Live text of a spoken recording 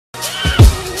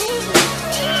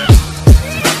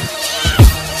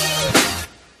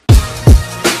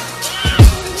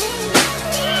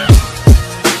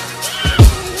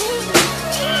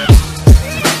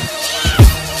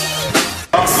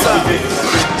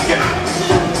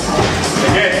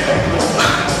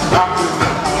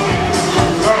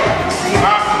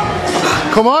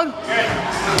Come on.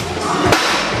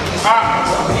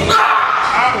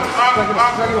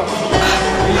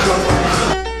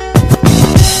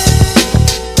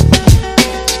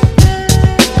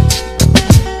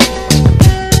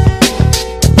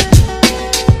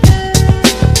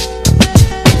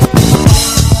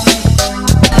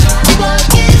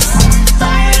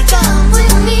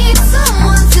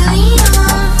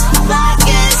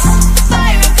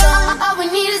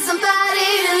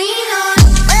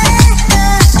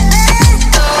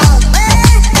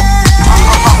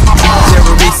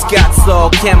 All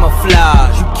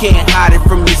camouflage, you can't hide it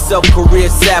from yourself, career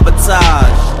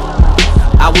sabotage.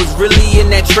 I was really in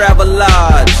that travel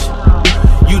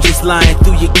lodge, you just lying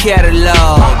through your catalogs.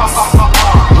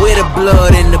 Where the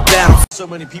blood in the battle. So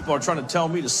many people are trying to tell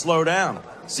me to slow down.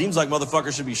 Seems like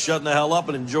motherfuckers should be shutting the hell up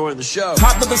and enjoying the show.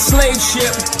 Hopped up a slave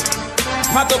ship,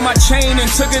 popped up my chain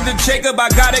and took it to Jacob, I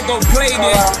gotta go play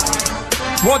it.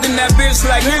 Walked in that bitch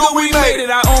like, nigga, we made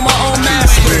it, I own my own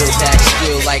master. That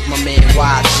skill like my man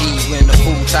YG. When the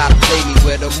fool try to play me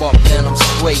with them up, then I'm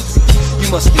crazy. You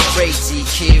must be crazy,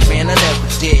 kid, man, I never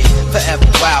did. Forever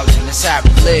wild, and that's how we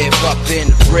live up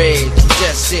in the bridge.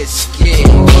 Just sit scared.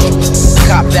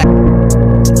 Cop that.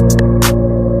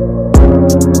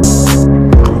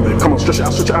 Come on, stretch it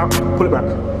out, switch it out, pull it back.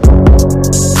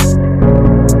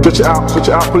 Switch it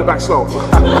out, pull it back slow.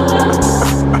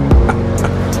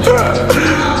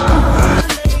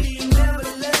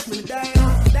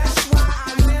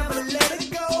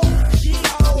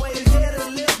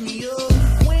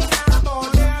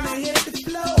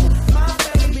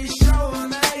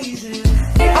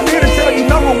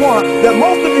 That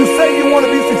most of you say you want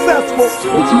to be successful, but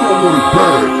you don't want it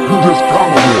bad, you just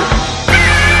come here.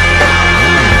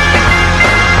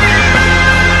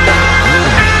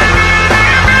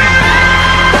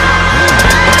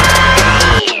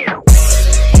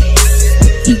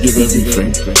 You give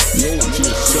everything.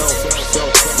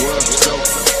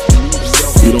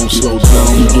 You don't slow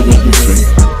down, you give everything.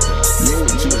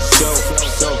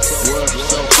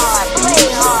 Play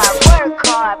hard, work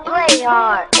hard, play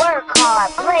hard, work hard,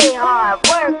 play hard,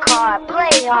 work hard,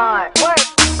 play hard, work.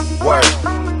 Work,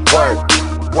 work,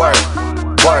 work,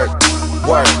 work,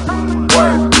 work.